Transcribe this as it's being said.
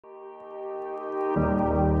So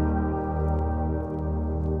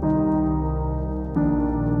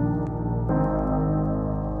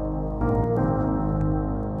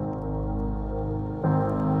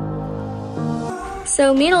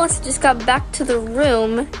me and Alyssa just got back to the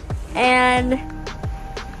room, and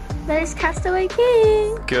there's Castaway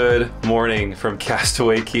Cay. Good morning from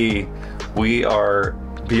Castaway Cay. We are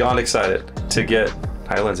beyond excited to get,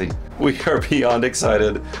 hi Lyndsey. We are beyond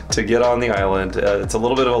excited to get on the island. It's a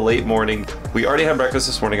little bit of a late morning. We already had breakfast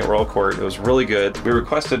this morning at Royal Court. It was really good. We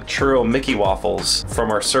requested churro Mickey waffles from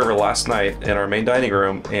our server last night in our main dining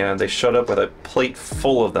room, and they showed up with a plate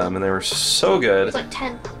full of them, and they were so good. It was like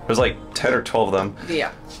 10. It was like 10 or 12 of them.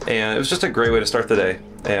 Yeah. And it was just a great way to start the day.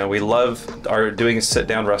 And we love doing a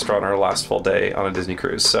sit-down restaurant on our last full day on a Disney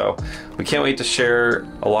cruise. So we can't wait to share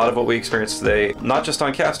a lot of what we experienced today, not just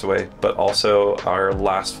on Castaway, but also our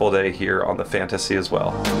last full day here on the Fantasy as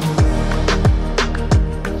well.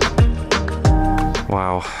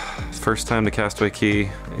 Wow, first time to Castaway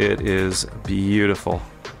Cay. It is beautiful.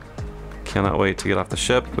 Cannot wait to get off the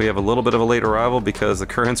ship. We have a little bit of a late arrival because the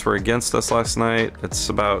currents were against us last night. It's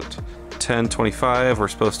about 10:25. We're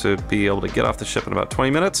supposed to be able to get off the ship in about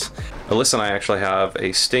 20 minutes. Alyssa and I actually have a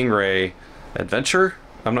Stingray adventure.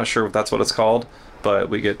 I'm not sure if that's what it's called, but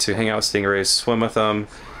we get to hang out with stingrays, swim with them,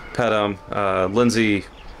 pet them. Lyndsey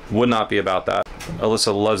would not be about that.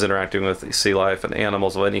 Alyssa loves interacting with sea life and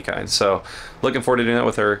animals of any kind. So looking forward to doing that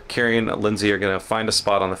with her. Carrie and Lyndsey are gonna find a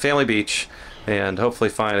spot on the family beach and hopefully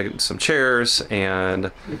find some chairs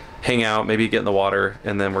and hang out, maybe get in the water,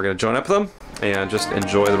 and then we're gonna join up with them and just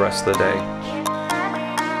enjoy the rest of the day.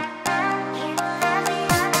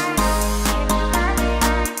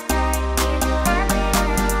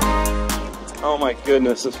 Oh my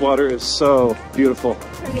goodness, this water is so beautiful.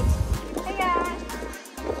 Hey guys.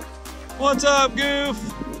 What's up, Goof?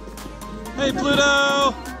 Hey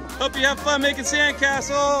Pluto! Hope you have fun making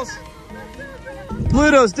sandcastles.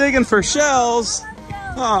 Pluto's digging for shells.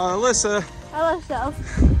 Oh, Alyssa. I love shells.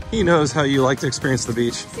 He knows how you like to experience the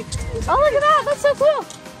beach. Oh, look at that. That's so cool.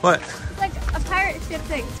 What? It's like a pirate ship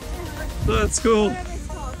thing. That's cool.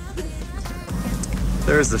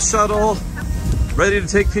 There's the shuttle, ready to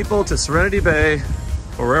take people to Serenity Bay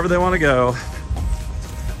or wherever they want to go.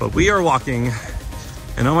 But we are walking,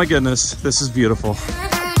 and oh my goodness, this is beautiful.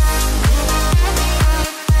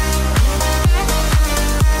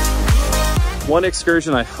 One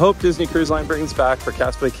excursion I hope Disney Cruise Line brings back for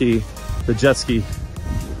Castaway Cay, the jet ski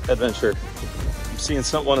adventure. I'm seeing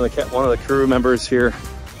one of the crew members here.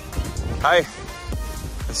 Hi.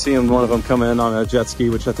 I'm seeing one of them come in on a jet ski,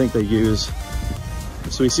 which I think they use.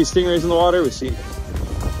 So we see stingrays in the water. We see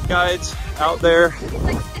guides out there.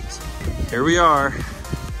 Here we are.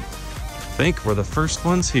 I think we're the first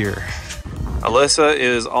ones here. Alyssa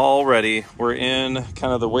is all ready. We're in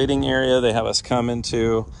kind of the waiting area they have us come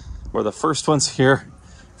into. We're the first ones here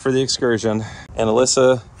for the excursion, and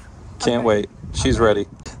Alyssa can't wait. She's ready.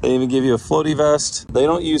 They even give you a floaty vest. They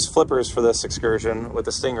don't use flippers for this excursion with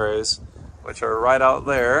the Stingrays, which are right out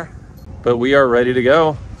there, but we are ready to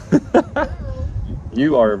go.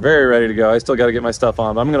 You are very ready to go. I still got to get my stuff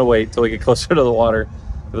on, but I'm gonna wait till we get closer to the water.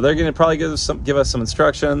 But they're gonna probably give us some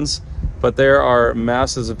instructions, but there are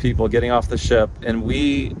masses of people getting off the ship, and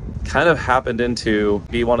we kind of happened to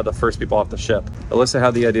be one of the first people off the ship. Alyssa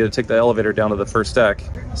had the idea to take the elevator down to the first deck.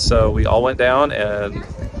 So we all went down, and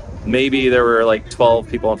maybe there were like 12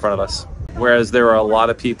 people in front of us. Whereas there were a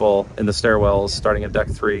lot of people in the stairwells starting at deck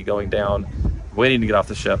 3 going down, waiting to get off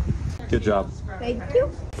the ship. Good job. Thank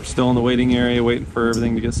you. We're still in the waiting area waiting for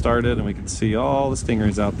everything to get started, and we can see all the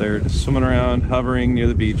stingrays out there just swimming around, hovering near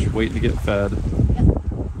the beach, waiting to get fed.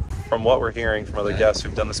 From what we're hearing from other guests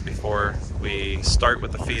who've done this before, we start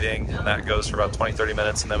with the feeding, and that goes for about 20-30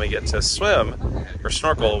 minutes, and then we get to swim or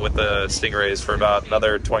snorkel with the stingrays for about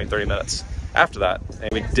another 20-30 minutes after that. And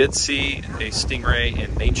we did see a stingray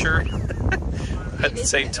in nature at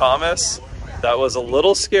St. Thomas. That was a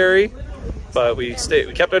little scary, but we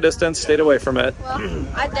kept our distance, stayed away from it. Well,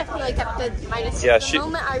 I definitely kept my distance. Yeah, the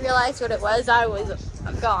moment I realized what it was, I was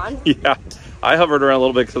gone. Yeah, I hovered around a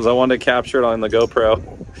little bit because I wanted to capture it on the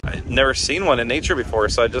GoPro. I'd never seen one in nature before,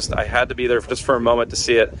 so I had to be there just for a moment to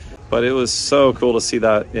see it. But it was so cool to see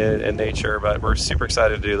that in nature, but we're super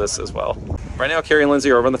excited to do this as well. Right now, Carrie and Lyndsey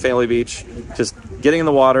are over on the family beach, just getting in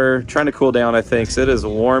the water, trying to cool down, I think. So it is a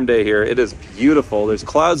warm day here. It is beautiful. There's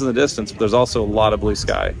clouds in the distance, but there's also a lot of blue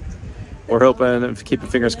sky. We're hoping and keeping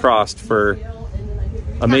fingers crossed for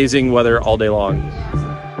amazing weather all day long.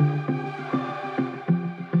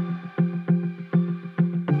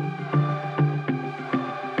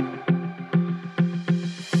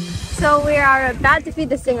 So we are about to feed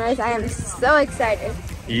the stingrays. I am so excited.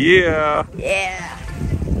 Yeah. Yeah.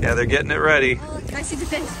 Yeah, they're getting it ready. Oh, look, I see the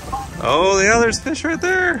fish. Oh, yeah, there's fish right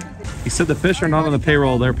there. He said the fish are not on the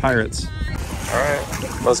payroll, they're pirates. All right,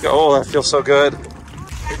 let's go. Oh, that feels so good.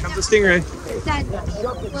 Here comes the stingray. Dad.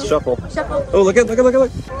 Shuffle. Shuffle. Oh, look.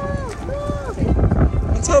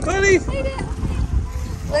 What's up, buddy?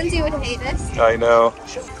 Lyndsey would hate us. I know.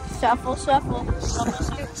 Shuffle, shuffle.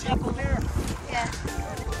 Shuffle. Yeah.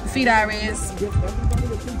 Feed areas,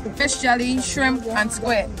 fish jelly, shrimp, and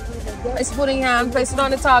squid. It's putting ham, place it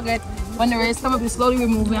on the target. When the rays come up, you slowly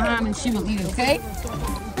remove your ham and she will eat it, okay? You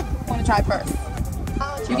want to try first.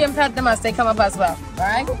 You can pet them as they come up as well,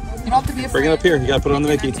 alright? You don't have to be afraid. Bring it up here, you gotta put it on the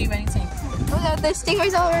Mickey. Oh, there's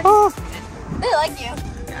stingrays already. Oh. They like you.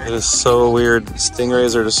 It is so weird.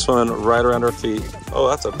 Stingrays are just swimming right around our feet. Oh,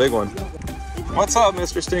 that's a big one. What's up,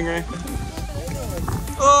 Mr. Stingray?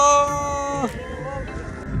 Oh!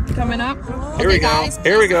 Coming up. Here we go. Guys,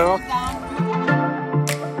 here we go.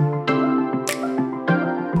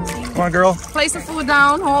 Come on, girl. Place the food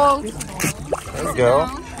down, hold. There we go.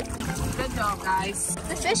 Good job, guys.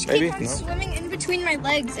 The fish Maybe? keep on No. swimming in between my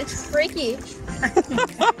legs. It's freaky.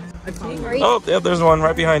 Oh, yep, there's one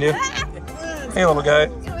right behind you. Hey, little guy.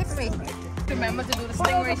 Get away from me. Remember to do the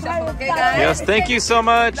stingray shuffle, okay, guys? Yes, thank you so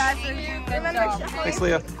much. Good job. Thanks,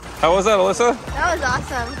 Leah. How was that, Alyssa? That was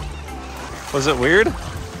awesome. Was it weird?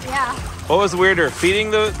 Yeah. What was weirder, feeding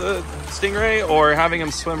the stingray or having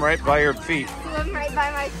him swim right by your feet? Swim right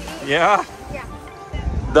by my feet. Yeah? Yeah.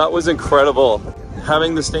 That was incredible.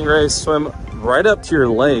 Having the stingrays swim right up to your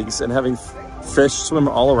legs and having fish swim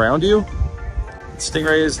all around you.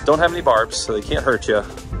 Stingrays don't have any barbs, so they can't hurt you.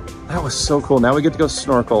 That was so cool. Now we get to go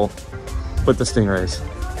snorkel with the stingrays.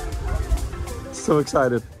 So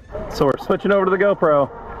excited. So we're switching over to the GoPro.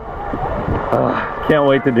 Can't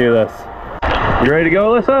wait to do this. You ready to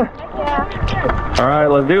go, Alyssa? Yeah. All right,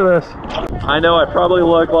 let's do this. I know I probably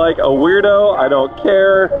look like a weirdo. I don't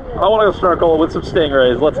care. I want to go snorkel with some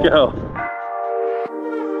stingrays. Let's go.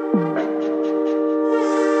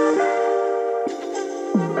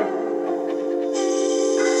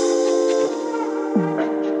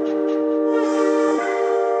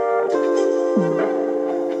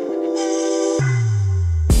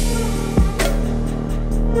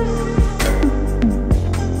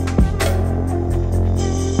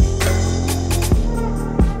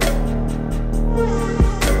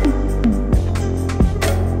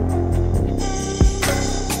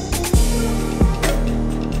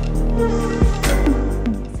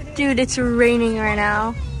 Dude, it's raining right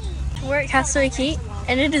now. We're at Castaway Cay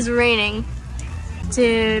and it is raining.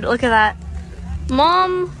 Dude, look at that.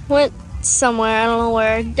 Mom went somewhere, I don't know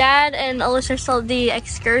where. Dad and Alyssa still at the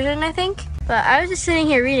excursion, I think. But I was just sitting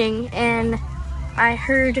here reading and I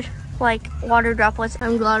heard like water droplets.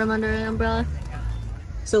 I'm glad I'm under an umbrella.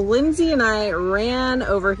 So Lyndsey and I ran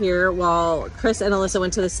over here while Chris and Alyssa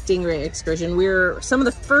went to the Stingray excursion. We were some of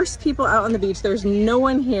the first people out on the beach. There was no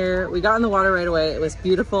one here. We got in the water right away. It was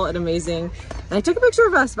beautiful and amazing. And I took a picture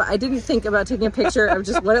of us, but I didn't think about taking a picture of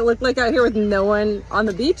just what it looked like out here with no one on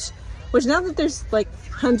the beach. Which now that there's like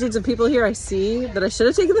hundreds of people here, I see that I should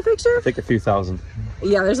have taken the picture. I think a few thousand.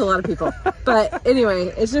 Yeah, there's a lot of people. But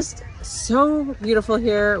anyway, it's just so beautiful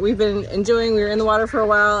here. We've been enjoying, we were in the water for a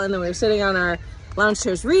while and then we were sitting on our lounge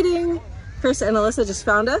chairs reading. Chris and Alyssa just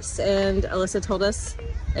found us and Alyssa told us,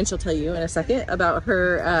 and she'll tell you in a second, about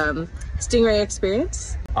her Stingray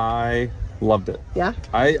experience. I loved it. Yeah?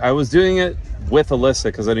 I was doing it with Alyssa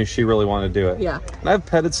because I knew she really wanted to do it. Yeah. And I've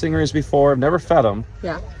petted stingrays before. I've never fed them.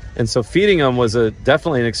 Yeah. And so feeding them was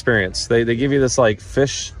definitely an experience. They give you this like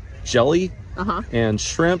fish jelly and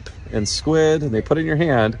shrimp and squid and they put it in your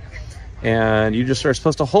hand and you just are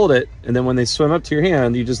supposed to hold it. And then when they swim up to your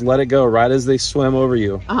hand, you just let it go right as they swim over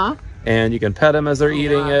you. And you can pet them as they're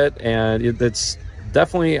eating it. And it's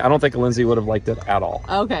definitely, I don't think Lyndsey would have liked it at all.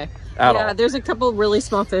 Okay. At all. There's a couple really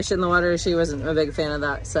small fish in the water. She wasn't a big fan of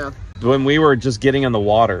that, so. When we were just getting in the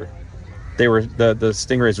water, they were the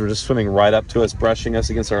stingrays were just swimming right up to us, brushing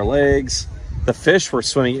us against our legs. The fish were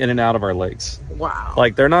swimming in and out of our legs. Wow.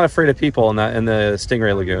 Like they're not afraid of people in the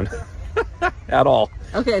stingray lagoon at all.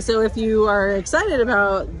 Okay, so if you are excited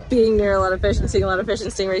about being near a lot of fish and seeing a lot of fish and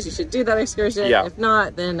stingrays, you should do that excursion. Yeah. If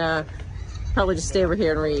not, then probably just stay over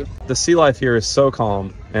here and read. The sea life here is so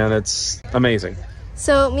calm and it's amazing.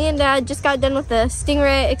 So me and Dad just got done with the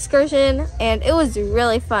stingray excursion and it was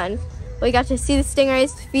really fun. We got to see the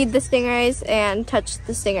stingrays, feed the stingrays, and touch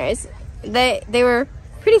the stingrays. They were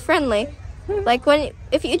pretty friendly. Like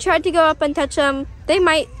if you tried to go up and touch them, they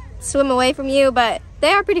might swim away from you, but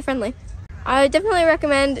they are pretty friendly. I would definitely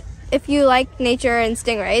recommend, if you like nature and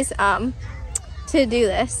stingrays, to do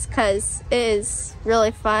this because it is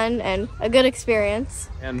really fun and a good experience.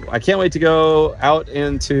 And I can't wait to go out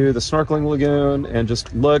into the snorkeling lagoon and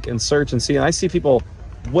just look and search and see. And I see people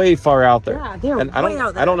way far out there. Yeah, they're and way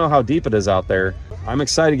out there. I don't know how deep it is out there. I'm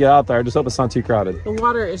excited to get out there. I just hope it's not too crowded. The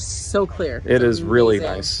water is so clear. It is really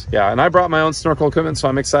nice. Yeah, and I brought my own snorkel equipment, so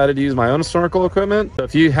I'm excited to use my own snorkel equipment. So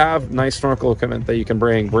if you have nice snorkel equipment that you can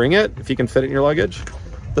bring it if you can fit it in your luggage.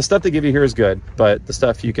 The stuff they give you here is good, but the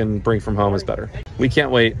stuff you can bring from home is better. We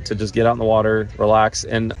can't wait to just get out in the water, relax,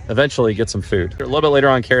 and eventually get some food. A little bit later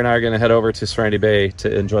on, Carrie and I are going to head over to Serenity Bay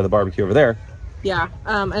to enjoy the barbecue over there. Yeah,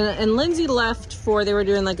 and Lyndsey left for, they were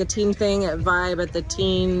doing like a teen thing at Vibe at the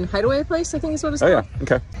teen hideaway place, I think is what it's called. Oh yeah,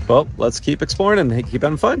 okay. Well, let's keep exploring and keep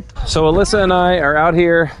having fun. So Alyssa and I are out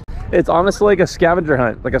here. It's honestly like a scavenger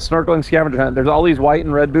hunt, like a snorkeling scavenger hunt. There's all these white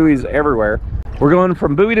and red buoys everywhere. We're going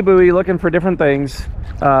from buoy to buoy looking for different things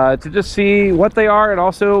to just see what they are and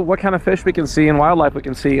also what kind of fish we can see and wildlife we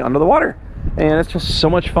can see under the water. And it's just so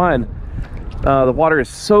much fun. The water is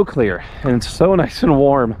so clear and it's so nice and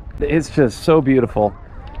warm. It's just so beautiful.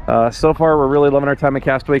 So far, we're really loving our time at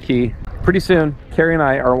Castaway Cay. Pretty soon, Carrie and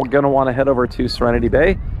I are going to want to head over to Serenity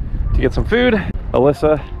Bay to get some food.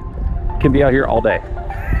 Alyssa can be out here all day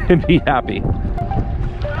and be happy.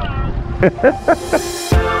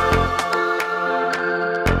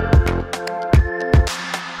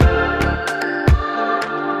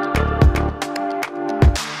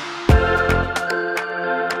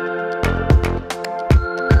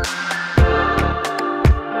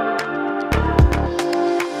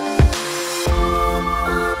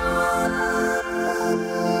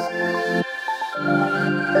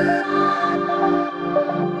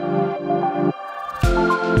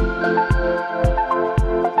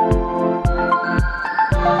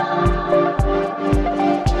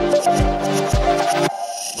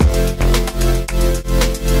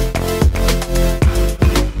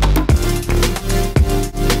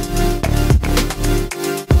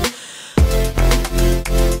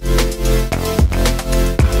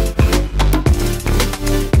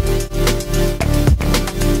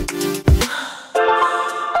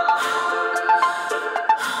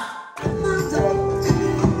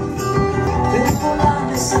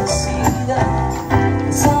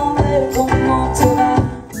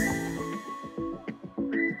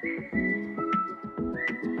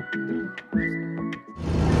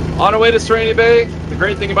 On our way to Serenity Bay, the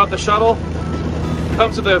great thing about the shuttle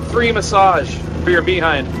comes with a free massage for your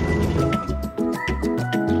behind.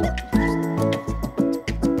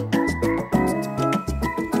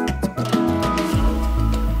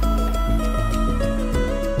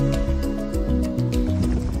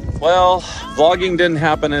 Well, vlogging didn't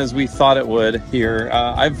happen as we thought it would here.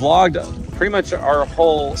 I vlogged pretty much our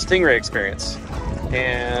whole Stingray experience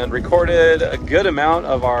and recorded a good amount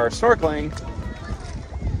of our snorkeling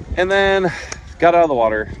and then got out of the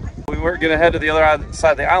water. We weren't gonna head to the other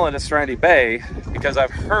side of the island at Serenity Bay because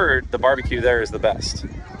I've heard the barbecue there is the best.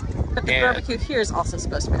 But the barbecue here is also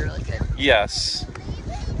supposed to be really good. Yes.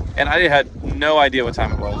 And I had no idea what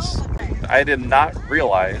time it was. I did not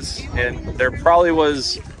realize, and there probably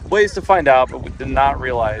was ways to find out, but we did not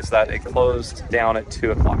realize that it closed down at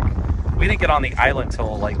 2 o'clock. We didn't get on the island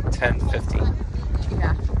till like 10:50.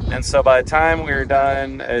 Yeah. And so by the time we were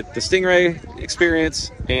done at the Stingray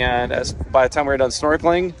experience and by the time we were done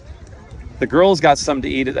snorkeling, the girls got something to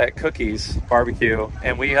eat at Cookies barbecue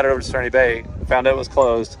and we headed over to Serenity Bay, found out it was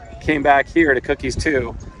closed, came back here to Cookies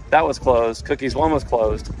 2, that was closed, Cookies 1 was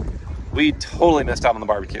closed. We totally missed out on the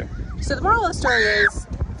barbecue. So the moral of the story is,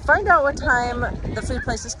 find out what time the food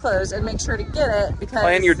place is closed and make sure to get it because...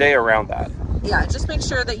 Plan your day around that. Yeah, just make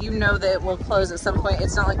sure that you know that it will close at some point.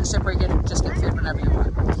 It's not like the ship where you can just get food whenever you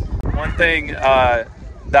want. One thing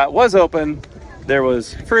that was open, there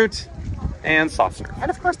was fruit and soft serve. And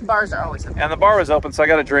of course the bars are always open. And the bar was open, so I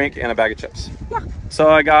got a drink and a bag of chips. Yeah. So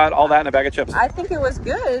I got all that in a bag of chips. I think it was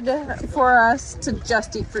good for us to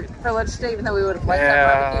just eat fruit for lunch today, even though we would have liked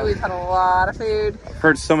that barbecue. We've had a lot of food. I've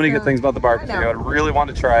heard so many good things about the barbecue. I really want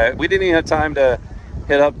to try it. We didn't even have time to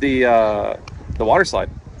hit up the water slide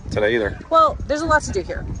today either. Well, there's a lot to do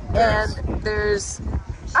here. And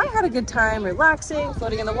I had a good time relaxing,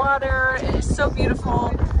 floating in the water. It is so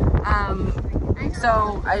beautiful.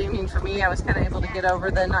 So, I mean, for me, I was kind of able to get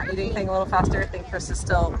over the not eating thing a little faster. I think Chris is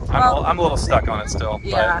still... Well, I'm a little stuck on it still.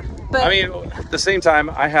 Yeah. But I mean, at the same time,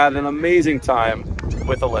 I had an amazing time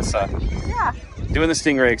with Alyssa. Yeah. Doing the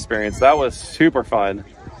Stingray experience. That was super fun.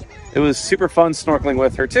 It was super fun snorkeling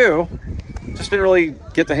with her too. Just didn't really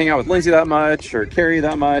get to hang out with Lyndsey that much or Carrie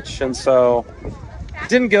that much. And so, it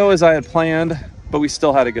didn't go as I had planned, but we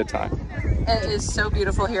still had a good time. It is so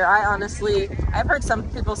beautiful here. I've heard some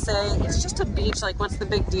people say it's just a beach, like what's the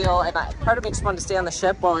big deal? And part of me just wanted to stay on the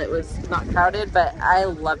ship while it was not crowded, but I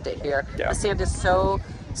loved it here. Yeah. The sand is so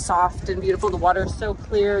soft and beautiful. The water is so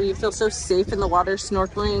clear. You feel so safe in the water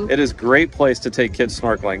snorkeling. It is a great place to take kids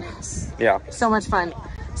snorkeling. Yes. Yeah. So much fun.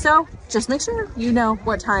 So just make sure you know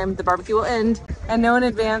what time the barbecue will end and know in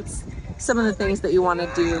advance some of the things that you want to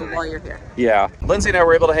do while you're here. Yeah. Lyndsey and I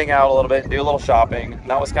were able to hang out a little bit, do a little shopping.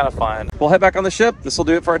 That was kind of fun. We'll head back on the ship. This will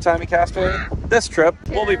do it for our time in Castaway. This trip,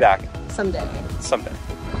 we'll be back. Someday. Someday.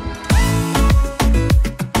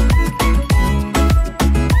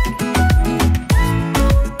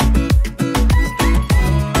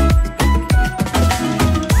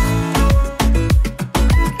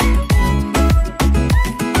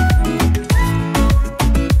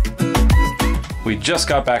 We just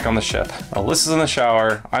got back on the ship. Alyssa's in the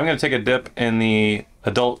shower. I'm gonna take a dip in the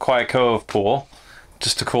adult Quiet Cove pool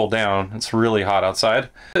just to cool down. It's really hot outside.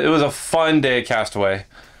 It was a fun day at Castaway,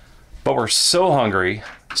 but we're so hungry,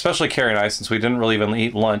 especially Carrie and I, since we didn't really even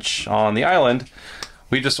eat lunch on the island.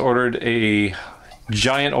 We just ordered a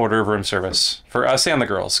giant order of room service for us and the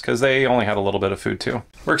girls, because they only had a little bit of food too.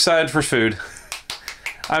 We're excited for food.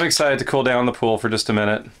 I'm excited to cool down the pool for just a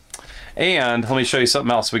minute. And let me show you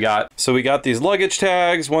something else we got. So we got these luggage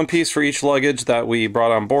tags, one piece for each luggage that we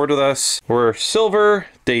brought on board with us. We're silver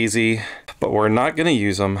Daisy, but we're not gonna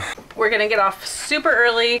use them. We're gonna get off super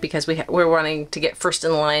early because we're wanting to get first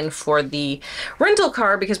in line for the rental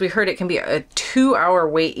car, because we heard it can be a 2-hour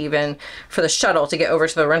wait even for the shuttle to get over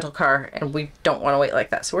to the rental car, and we don't want to wait like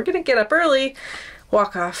that. So we're gonna get up early,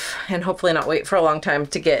 walk off, and hopefully not wait for a long time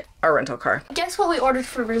to get our rental car. Guess what we ordered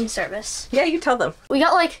for room service? Yeah, you tell them. We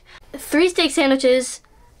got like 3 steak sandwiches,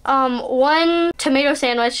 1 tomato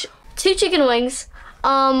sandwich, 2 chicken wings,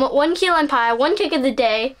 1 key lime pie, 1 cake of the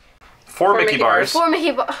day, 4 Mickey bars, 4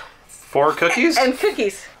 Mickey bars, 4 cookies, and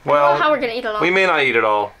cookies. Well, I don't know how we're gonna eat it all. We may not eat it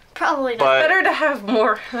all. Probably not. But better to have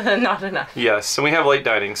more than not enough. Yes, and we have late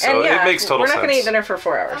dining, so yeah, it makes total sense. We're not gonna eat dinner for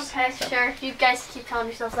 4 hours. Okay, so. Sure. You guys keep telling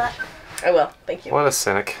yourselves that. I will. Thank you. What a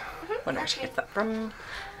cynic. Wonder where she gets that from.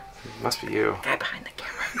 Must be you. Guy behind the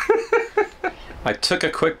camera. I took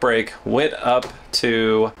a quick break, went up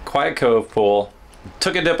to Quiet Cove pool,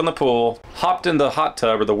 took a dip in the pool, hopped in the hot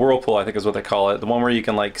tub, or the whirlpool I think is what they call it, the one where you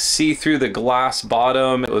can like see through the glass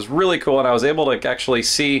bottom. It was really cool, and I was able to actually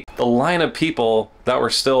see the line of people that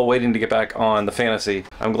were still waiting to get back on the Fantasy.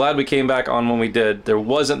 I'm glad we came back on when we did. There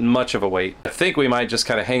wasn't much of a wait. I think we might just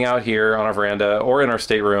kind of hang out here on our veranda or in our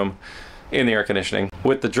stateroom in the air conditioning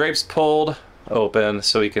with the drapes pulled open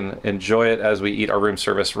so we can enjoy it as we eat our room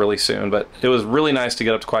service really soon. But it was really nice to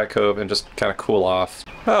get up to Quiet Cove and just kind of cool off.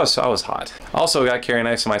 Oh, so I was hot. Also got Carrie and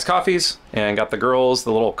I some iced coffees, and got the girls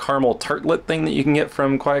the little caramel tartlet thing that you can get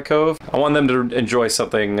from Quiet Cove. I wanted them to enjoy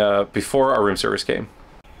something before our room service came.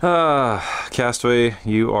 Castaway,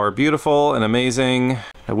 you are beautiful and amazing.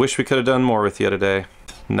 I wish we could have done more with you today.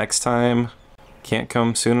 Next time can't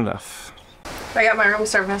come soon enough. I got my room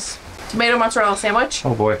service. Tomato mozzarella sandwich.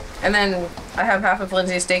 Oh boy. And then I have half of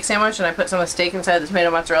Lyndsey's steak sandwich, and I put some of the steak inside the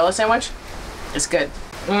tomato mozzarella sandwich. It's good.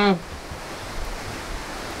 I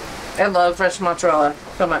love fresh mozzarella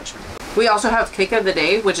so much. We also have cake of the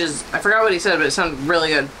day, which is, I forgot what he said, but it sounded really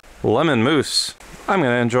good. Lemon mousse. I'm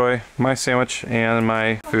gonna enjoy my sandwich and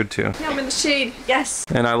my food too. Yeah, I'm in the shade. Yes.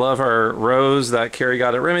 And I love our rose that Carrie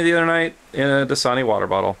got at Remy the other night in a Dasani water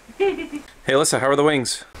bottle. Hey Alyssa, how are the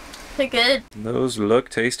wings? They're good. Those look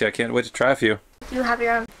tasty. I can't wait to try a few. You have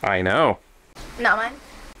your own. I know. Not mine.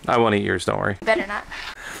 I won't eat yours, don't worry. Better not.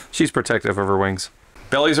 She's protective of her wings.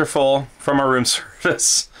 Bellies are full from our room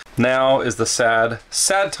service. Now is the sad,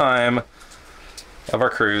 sad time of our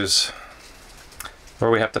cruise where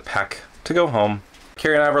we have to pack to go home.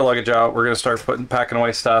 Carrie and I have our luggage out. We're going to start packing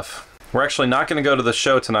away stuff. We're actually not going to go to the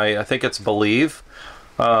show tonight. I think it's Believe.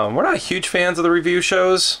 We're not huge fans of the review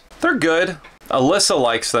shows. They're good. Alyssa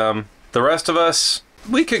likes them. The rest of us,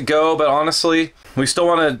 we could go, but honestly, we still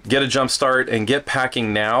want to get a jump start and get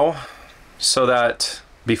packing now so that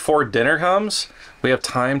before dinner comes, we have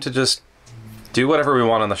time to just do whatever we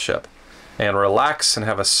want on the ship and relax and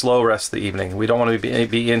have a slow rest of the evening. We don't want to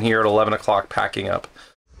be in here at 11 o'clock packing up.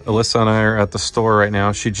 Alyssa and I are at the store right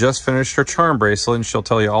now. She just finished her charm bracelet, and she'll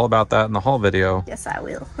tell you all about that in the haul video. Yes, I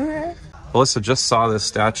will. Alyssa just saw this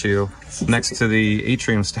statue next to the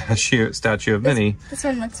atrium statue of Minnie. This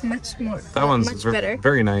one looks much more. That one's much better.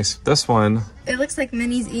 Very nice. This one, it looks like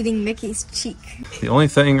Minnie's eating Mickey's cheek. The only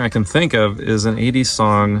thing I can think of is an 80s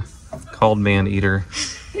song called Man Eater.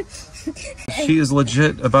 She is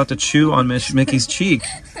legit about to chew on Mickey's cheek.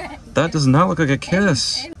 That does not look like a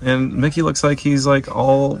kiss. And Mickey looks like he's like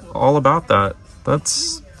all about that.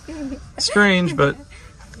 That's strange, but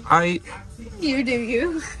You do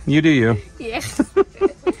you. You do you. Yeah.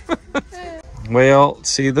 Well,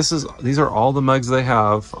 see, these are all the mugs they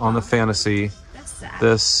have on the Fantasy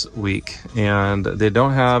this week, and they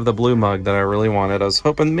don't have the blue mug that I really wanted. I was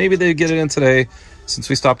hoping maybe they'd get it in today since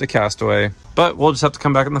we stopped at Castaway, but we'll just have to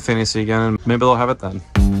come back in the Fantasy again, and maybe they'll have it then.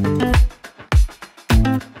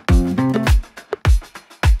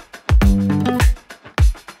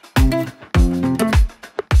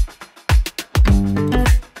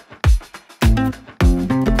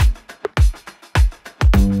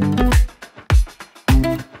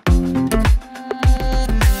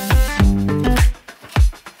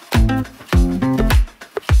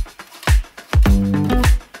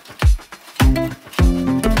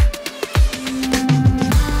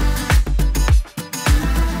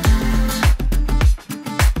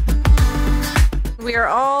 We are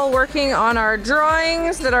all working on our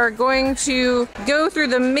drawings that are going to go through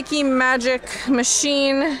the Mickey Magic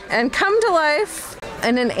machine and come to life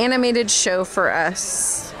in an animated show for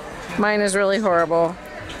us. Mine is really horrible.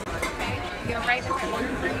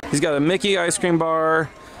 He's got a Mickey ice cream bar.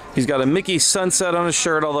 He's got a Mickey sunset on his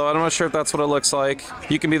shirt, although I'm not sure if that's what it looks like.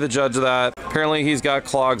 You can be the judge of that. Apparently he's got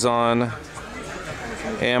clogs on.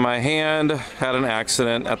 And my hand had an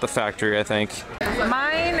accident at the factory, I think.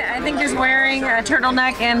 Mine, I think, is wearing a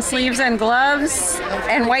turtleneck and sleeves and gloves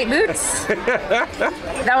and white boots.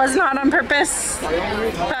 That was not on purpose,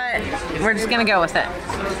 but we're just gonna go with it.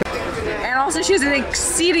 And also she has an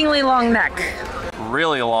exceedingly long neck.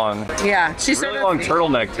 Really long. Yeah, she's really long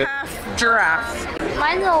turtleneck too. Half giraffe.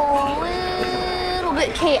 Mine's a little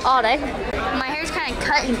bit chaotic. My hair's kind of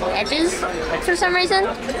cut in edges for some reason,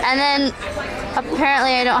 and then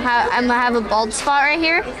apparently I have a bald spot right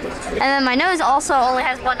here, and then my nose also only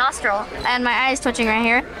has one nostril, and my eye is twitching right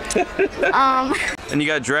here. And you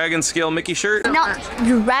got dragon scale Mickey shirt? Not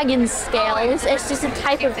dragon scales, it's just a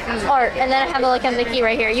type of art, and then I have like a Mickey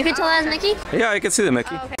right here. You can tell that's Mickey? Yeah, I can see the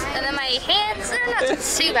Mickey. Oh, okay. And then my hands, they're not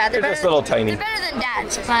too bad. They're just a little tiny. They're better than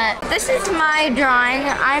Dad's, but this is my drawing.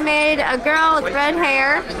 I made a girl with red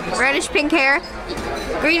hair, reddish pink hair,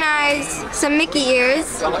 green eyes, some Mickey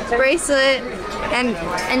ears, bracelet, and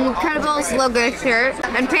Incredibles logo shirt,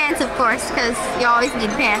 and pants, of course, because you always need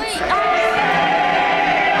pants.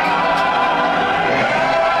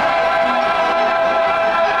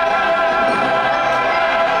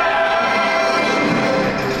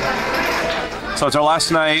 So it's our last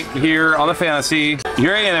night here on the Fantasy.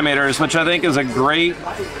 Your animators, which I think is a great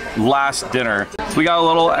last dinner. We got a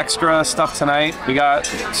little extra stuff tonight. We got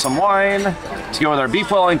some wine to go with our beef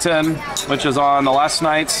Wellington, which is on the last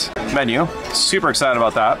night's menu. Super excited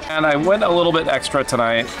about that. And I went a little bit extra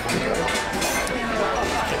tonight.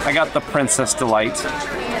 I got the Princess Delight.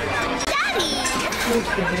 Daddy!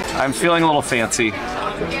 I'm feeling a little fancy.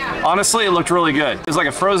 Honestly, it looked really good. It was like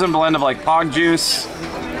a frozen blend of like pog juice,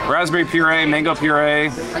 raspberry puree, mango puree.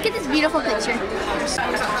 Look at this beautiful picture.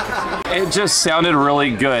 It just sounded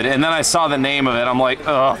really good. And then I saw the name of it. I'm like,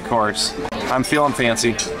 oh, of course. I'm feeling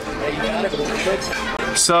fancy.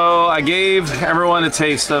 So I gave everyone a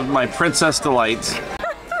taste of my Princess Delight.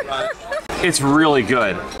 It's really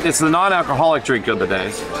good. It's the non-alcoholic drink of the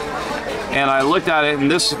day. And I looked at it, and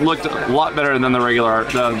this looked a lot better than the regular,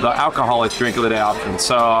 the alcoholic drink of the day option.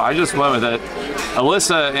 So I just went with it.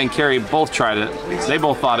 Alyssa and Carrie both tried it. They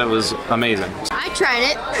both thought it was amazing. I tried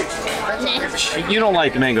it. Nah. You don't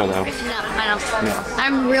like mango, though. No, I don't. No.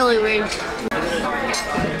 I'm really weird.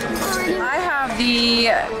 I have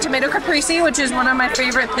the tomato caprese, which is one of my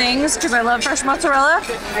favorite things because I love fresh mozzarella.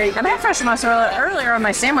 And I had fresh mozzarella earlier on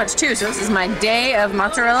my sandwich too, so this is my day of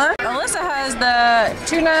mozzarella. Alyssa has the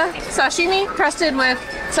tuna sashimi crusted with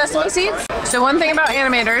sesame seeds. So one thing about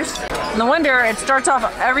animators, no wonder it starts off,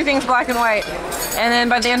 everything's black and white, and then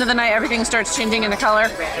by the end of the night everything starts changing into color,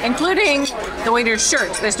 including the waiters'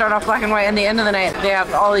 shirts. They start off black and white, and at the end of the night they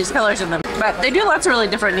have all these colors in them. But they do lots of really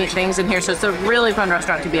different neat things in here, so it's a really fun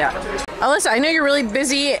restaurant to be at. Alyssa, I know you're really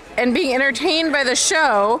busy and being entertained by the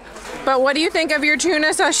show, but what do you think of your tuna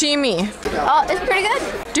sashimi? Oh, it's pretty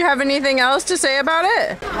good. Do you have anything else to say about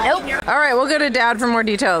it? Nope. All right, we'll go to Dad for more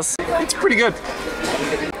details. It's pretty good.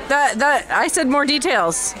 I said more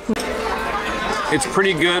details. It's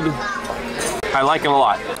pretty good. I like it a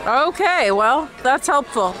lot. Okay, well, that's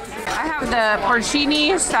helpful. I have have the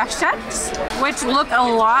porcini sachets, which look a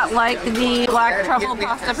lot like the black truffle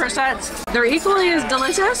pasta prosciutto. They're equally as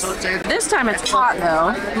delicious. This time it's hot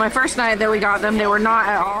though. My first night that we got them, they were not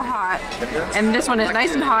at all hot. And this one is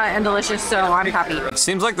nice and hot and delicious, so I'm happy. It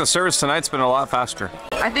seems like the service tonight's been a lot faster.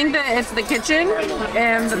 I think that it's the kitchen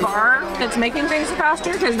and the bar that's making things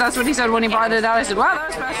faster, because that's what he said when he brought it out. I said, wow, that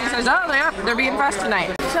was fast. He says, oh, yeah, they're being fast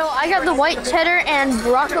tonight. So I got the white cheddar and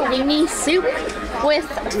broccolini soup with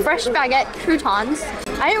fresh baguette croutons.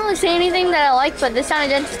 I didn't really say anything that I liked, but this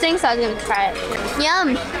sounded interesting, so I was gonna try it.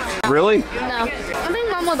 Yum. Really? No. I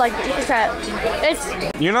think Mom would like it. You should try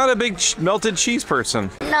it. You're not a big melted cheese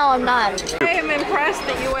person. No, I'm not. I am impressed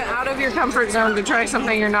that you went out of your comfort zone to try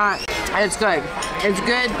something you're not. It's good. It's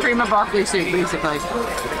good cream of broccoli soup, basically.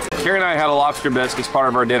 Carrie and I had a lobster bisque as part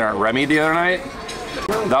of our dinner at Remy the other night.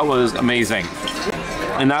 That was amazing.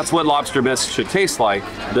 And that's what lobster bisque should taste like.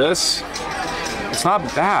 This, it's not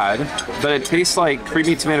bad, but it tastes like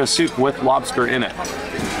creamy tomato soup with lobster in it.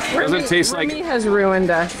 Doesn't taste like... Remy has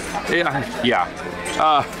ruined us. Yeah.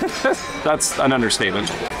 That's an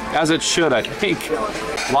understatement. As it should, I think.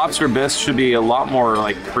 Lobster bisque should be a lot more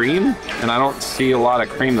like cream, and I don't see a lot of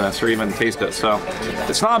cream in this or even taste it. So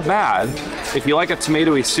it's not bad. If you like a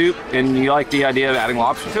tomatoey soup and you like the idea of adding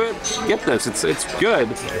lobster to it, get this. It's good.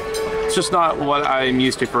 It's just not what I'm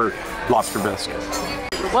used to for lobster bisque.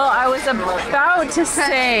 Well, I was about to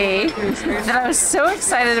say that I was so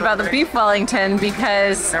excited about the beef Wellington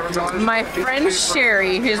because my friend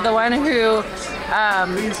Sherry, who's the one who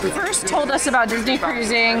first told us about Disney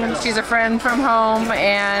cruising, she's a friend from home,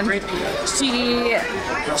 and she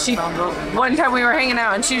one time we were hanging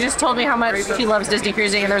out and she just told me how much she loves Disney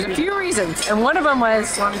cruising, and there's a few reasons, and one of them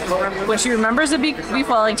was when she remembers the beef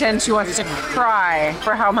Wellington, she wants to cry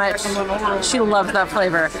for how much she loves that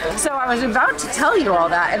flavor. So I was about to tell you all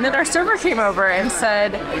that, and then our server came over and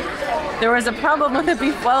said there was a problem with the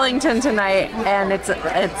beef Wellington tonight, and it's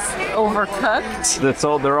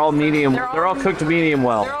overcooked. They're all medium. They're all cooked medium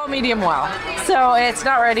well. They're all medium well. So it's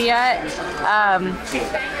not ready yet.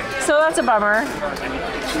 So that's a bummer.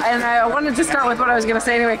 And I wanted to start with what I was going to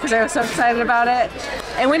say anyway because I was so excited about it.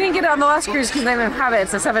 And we didn't get it on the last cruise because they didn't have it.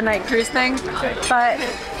 It's a 7-night cruise thing. But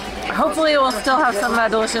hopefully it will still have some of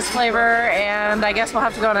that delicious flavor, and I guess we'll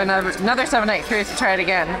have to go on another 7-night cruise to try it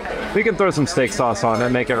again. We can throw some steak sauce on it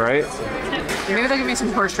and make it right. Maybe they'll give me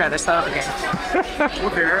some horseradish. That'll be good.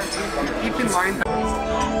 Okay. Keep in mind.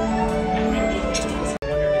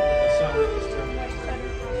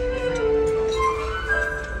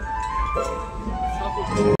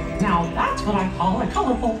 Now that's what I call a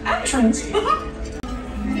colorful entrance.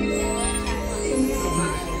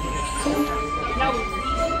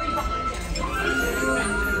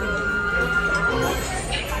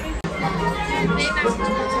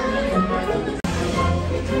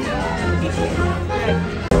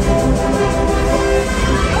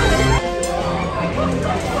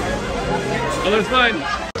 Oh, that's fine.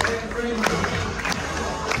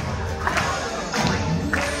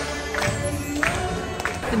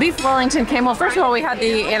 The beef Wellington came. Well, first of all, we had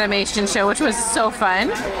the animation show, which was so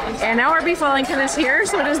fun. And now our beef Wellington is here,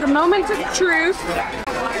 so it is the moment of truth.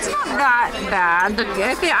 It's not that bad.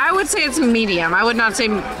 I would say it's medium. I would not say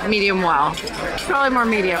medium well. Probably more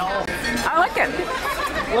medium. I like it.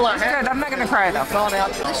 It's good. I'm not going to cry, though.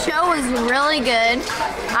 The show was really good.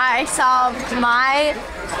 I saw my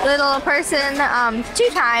little person 2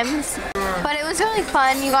 times, but it was really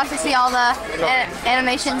fun. You got to see all the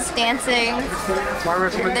animations dancing.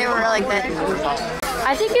 They were really good.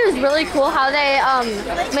 I think it was really cool how they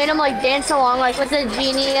made them like dance along, like with the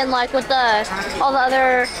genie and like with all the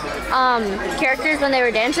other characters when they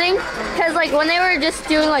were dancing. Because like when they were just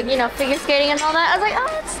doing like, you know, figure skating and all that, I was like, oh,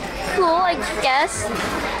 that's cool, I guess.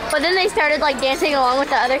 But then they started like dancing along with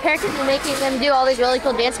the other characters and making them do all these really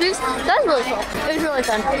cool dance moves. That was really cool. It was really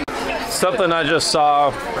fun. Something I just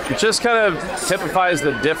saw just kind of typifies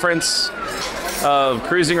the difference of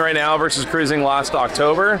cruising right now versus cruising last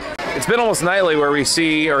October. It's been almost nightly where we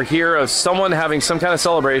see or hear of someone having some kind of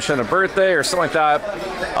celebration, a birthday or something like that.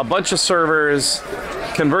 A bunch of servers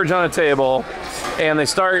converge on a table and they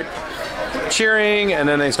start cheering, and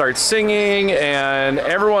then they start singing, and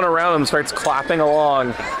everyone around them starts clapping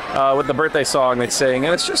along with the birthday song they sing,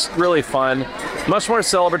 and it's just really fun. Much more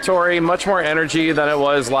celebratory, much more energy than it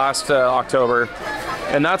was last October.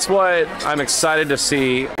 And that's what I'm excited to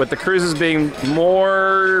see, with the cruises being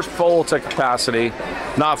more full to capacity,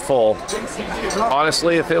 not full.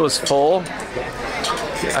 Honestly, if it was full,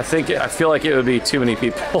 I feel like it would be too many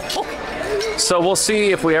people. So we'll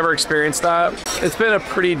see if we ever experience that. It's been a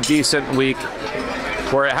pretty decent week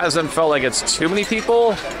where it hasn't felt like it's too many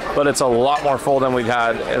people, but it's a lot more full than we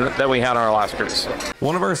had on our last cruise.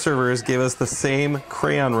 One of our servers gave us the same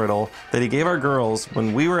crayon riddle that he gave our girls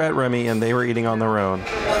when we were at Remy and they were eating on their own.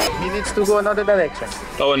 He needs to go another direction.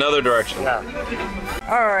 Oh, another direction. Yeah.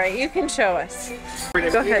 All right, you can show us.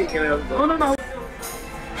 Go ahead. No.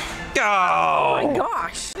 Go! Oh my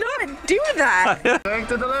gosh, not do that. Going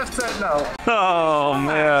to the left side now. Oh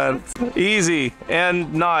man, easy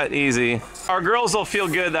and not easy. Our girls will feel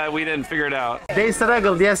good that we didn't figure it out. They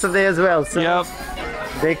struggled yesterday as well, so Yep.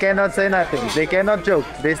 they cannot say nothing. They cannot joke.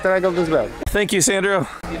 They struggled as well. Thank you, Sandro.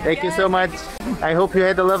 Thank you so much. I hope you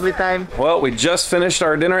had a lovely time. Well, we just finished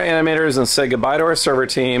our dinner animators and said goodbye to our server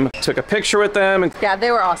team. Took a picture with them. And Yeah,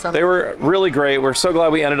 they were awesome. they were really great. We're so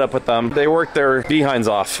glad we ended up with them. They worked their behinds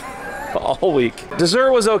off all week.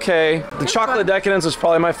 Dessert was okay. The chocolate decadence was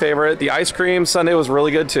probably my favorite. The ice cream sundae was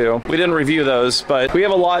really good too. We didn't review those, but we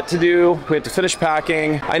have a lot to do. We have to finish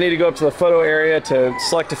packing. I need to go up to the photo area to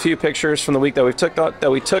select a few pictures from the week that we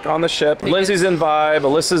took on the ship. Lindsay's in Vibe,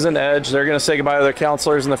 Alyssa's in Edge. They're gonna say goodbye to their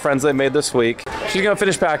counselors and the friends they made this week. She's gonna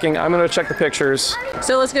finish packing. I'm gonna check the pictures.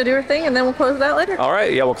 So let's go do our thing and then we'll close it out later. All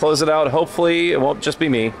right, yeah, we'll close it out. Hopefully it won't just be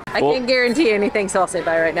me. I can't guarantee anything, so I'll say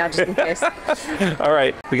bye right now just in case. All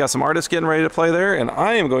right, we got some artists getting ready to play there, and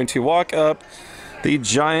I am going to walk up the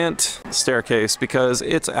giant staircase because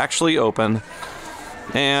it's actually open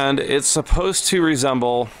and it's supposed to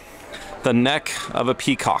resemble the neck of a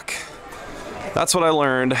peacock. That's what I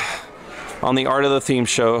learned on the Art of the Theme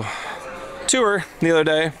Show tour the other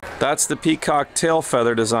day. That's the peacock tail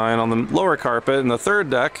feather design on the lower carpet. In the third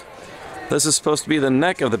deck, this is supposed to be the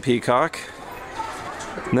neck of the peacock,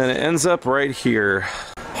 and then it ends up right here.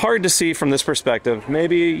 Hard to see from this perspective.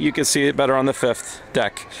 Maybe you can see it better on the fifth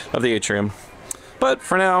deck of the atrium. But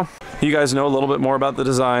for now, you guys know a little bit more about the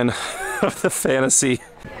design of the fantasy.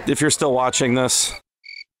 If you're still watching this,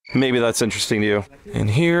 maybe that's interesting to you. And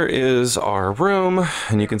here is our room,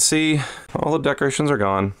 and you can see all the decorations are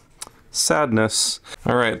gone. Sadness.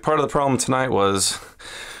 All right, part of the problem tonight was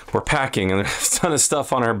we're packing and there's a ton of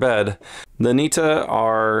stuff on our bed. Anita,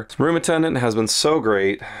 our room attendant, has been so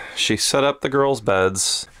great. She set up the girls'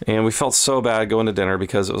 beds and we felt so bad going to dinner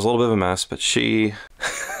because it was a little bit of a mess, but she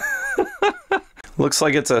looks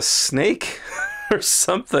like it's a snake or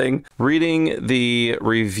something. Reading the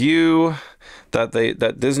review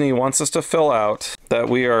that Disney wants us to fill out, that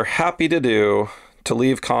we are happy to do, to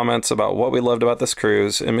leave comments about what we loved about this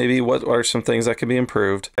cruise and maybe what are some things that could be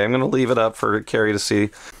improved. I'm going to leave it up for Carrie to see.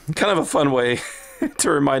 Kind of a fun way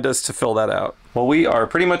to remind us to fill that out. Well, we are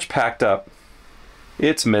pretty much packed up.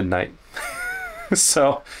 It's midnight.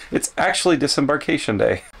 So it's actually disembarkation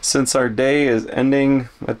day. Since our day is ending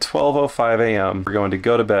at 12:05 a.m., we're going to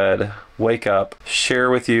go to bed, wake up,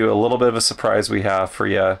 share with you a little bit of a surprise we have for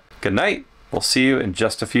you. Good night. We'll see you in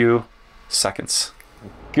just a few seconds.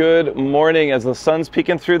 Good morning. As the sun's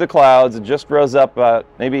peeking through the clouds, it just rose up about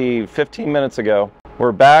maybe 15 minutes ago.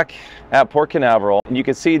 We're back at Port Canaveral, and you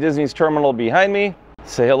can see Disney's terminal behind me.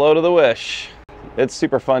 Say hello to the Wish. It's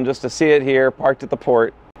super fun just to see it here, parked at the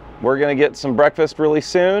port. We're gonna get some breakfast really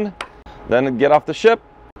soon, then get off the ship.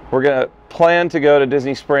 We're gonna plan to go to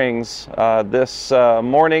Disney Springs this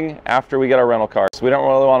morning after we get our rental car. So we don't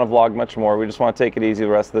really want to vlog much more. We just want to take it easy the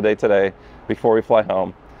rest of the day today before we fly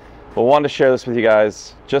home. But wanted to share this with you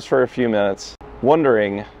guys just for a few minutes.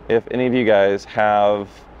 Wondering if any of you guys have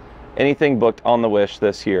anything booked on the Wish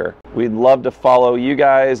this year. We'd love to follow you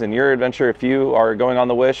guys and your adventure if you are going on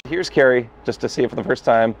the Wish. Here's Carrie, just to see it for the first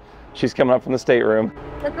time. She's coming up from the stateroom.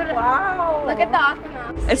 Look at Wow. Look at the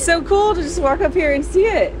aquanaut. It's so cool to just walk up here and see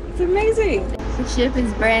it. It's amazing. The ship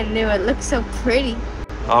is brand new. It looks so pretty.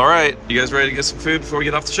 All right, you guys ready to get some food before we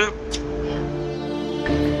get off the ship?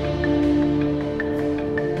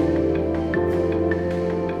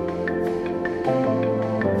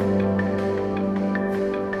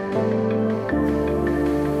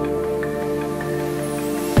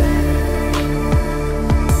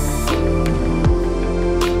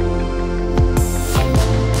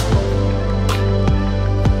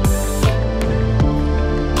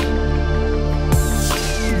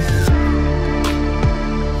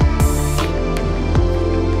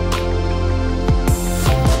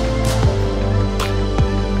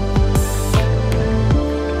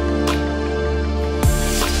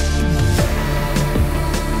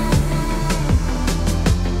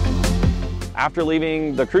 After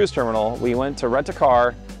leaving the cruise terminal, we went to rent a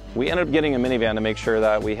car. We ended up getting a minivan to make sure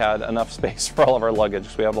that we had enough space for all of our luggage,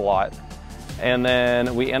 because we have a lot. And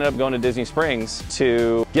then we ended up going to Disney Springs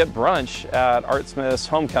to get brunch at Art Smith's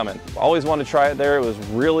Homecoming. Always wanted to try it there. It was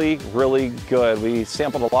really, really good. We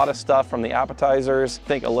sampled a lot of stuff from the appetizers. I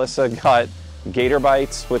think Alyssa got gator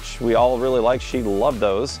bites, which we all really liked. She loved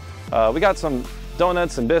those. We got some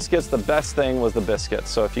donuts and biscuits. The best thing was the biscuits,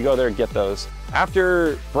 so if you go there, get those.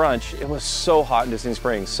 After brunch, it was so hot in Disney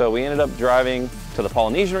Springs, so we ended up driving to the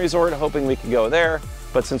Polynesian Resort, hoping we could go there.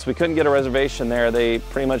 But since we couldn't get a reservation there, they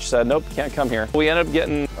pretty much said, nope, can't come here. We ended up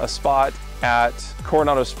getting a spot at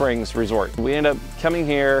Coronado Springs Resort. We ended up coming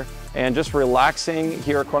here and just relaxing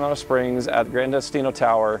here at Coronado Springs at Grand Destino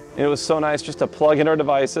Tower. And it was so nice just to plug in our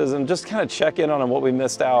devices and just kind of check in on what we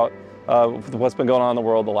missed out with what's been going on in the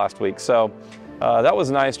world the last week. So that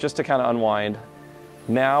was nice just to kind of unwind.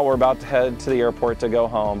 Now we're about to head to the airport to go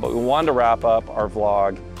home, but we wanted to wrap up our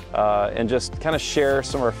vlog and just kind of share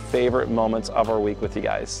some of our favorite moments of our week with you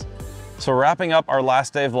guys. So wrapping up our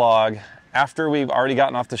last day vlog after we've already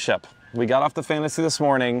gotten off the ship. We got off the Fantasy this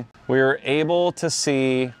morning. We were able to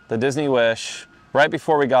see the Disney Wish right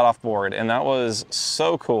before we got off board, and that was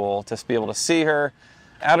so cool to be able to see her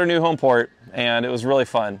at her new home port, and it was really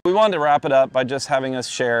fun. We wanted to wrap it up by just having us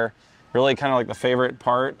share really kind of like the favorite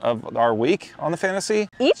part of our week on the Fantasy.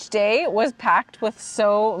 Each day was packed with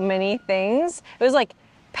so many things. It was like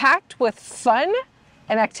packed with fun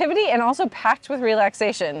and activity and also packed with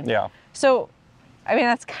relaxation. Yeah. So, I mean,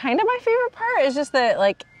 that's kind of my favorite part, is just that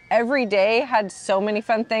like every day had so many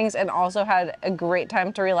fun things and also had a great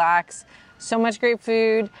time to relax. So much great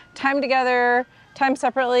food, time together, time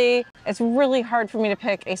separately. It's really hard for me to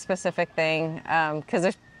pick a specific thing because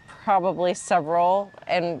there's probably several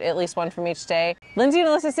and at least one from each day. Lyndsey and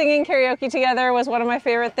Alyssa singing karaoke together was one of my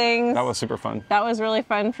favorite things. That was super fun. That was really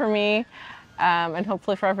fun for me and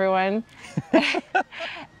hopefully for everyone.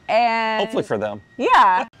 And hopefully for them.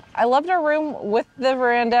 Yeah. I loved our room with the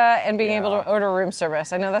veranda and being able to order room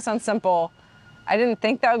service. I know that sounds simple. I didn't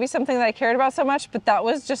think that would be something that I cared about so much, but that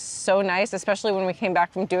was just so nice, especially when we came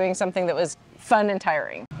back from doing something that was fun and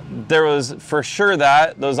tiring. There was for sure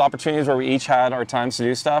those opportunities where we each had our times to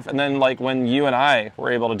do stuff. And then like when you and I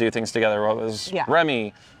were able to do things together, whether it was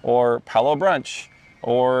Remy or Palo Brunch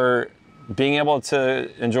or being able to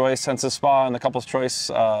enjoy Senses Spa and the Couple's Choice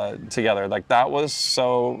together, like that was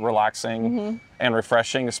so relaxing and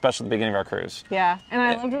refreshing, especially at the beginning of our cruise. Yeah, and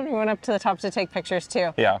I loved when we went up to the top to take pictures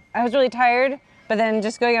too. Yeah. I was really tired, but then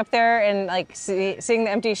just going up there and like seeing the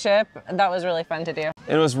empty ship, that was really fun to do.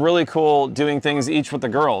 It was really cool doing things each with the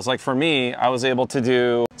girls. Like for me, I was able to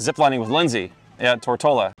do ziplining with Lyndsey at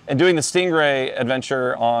Tortola. And doing the Stingray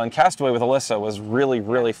adventure on Castaway with Alyssa was really,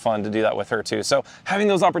 really fun to do that with her too. So having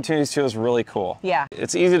those opportunities too is really cool. Yeah.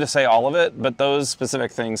 It's easy to say all of it, but those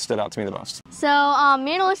specific things stood out to me the most. So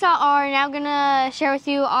me and Alyssa are now gonna share with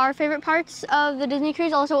you our favorite parts of the Disney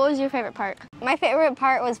cruise. Alyssa, what was your favorite part? My favorite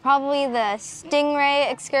part was probably the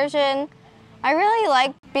Stingray excursion. I really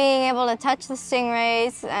liked being able to touch the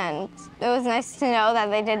stingrays, and it was nice to know that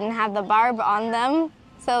they didn't have the barb on them,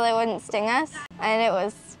 so they wouldn't sting us, and it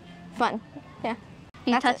was fun. Yeah.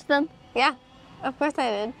 You touched them? Yeah, of course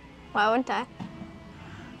I did. Why wouldn't I?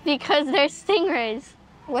 Because they're stingrays.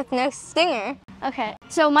 With no stinger. Okay,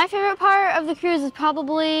 so my favorite part of the cruise is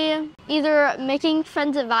probably either making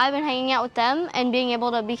friends at Vibe and hanging out with them and being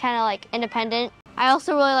able to be kind of like independent. I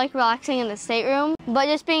also really like relaxing in the stateroom, but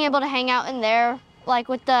just being able to hang out in there, like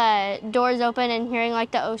with the doors open and hearing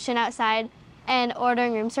like the ocean outside and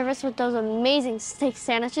ordering room service with those amazing steak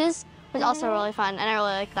sandwiches was also really fun, and I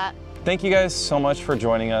really like that. Thank you guys so much for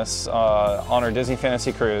joining us on our Disney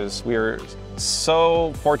Fantasy Cruise. We are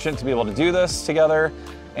so fortunate to be able to do this together,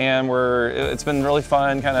 and it's been really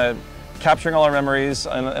fun kind of capturing all our memories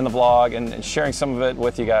in the vlog and sharing some of it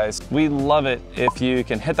with you guys. We love it if you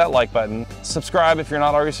can hit that like button, subscribe if you're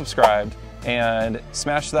not already subscribed, and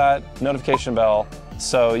smash that notification bell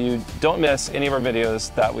so you don't miss any of our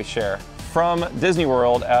videos that we share. From Disney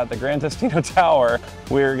World at the Grand Destino Tower,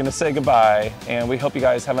 we're gonna say goodbye, and we hope you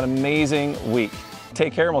guys have an amazing week.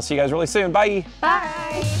 Take care, and we'll see you guys really soon. Bye.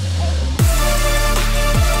 Bye.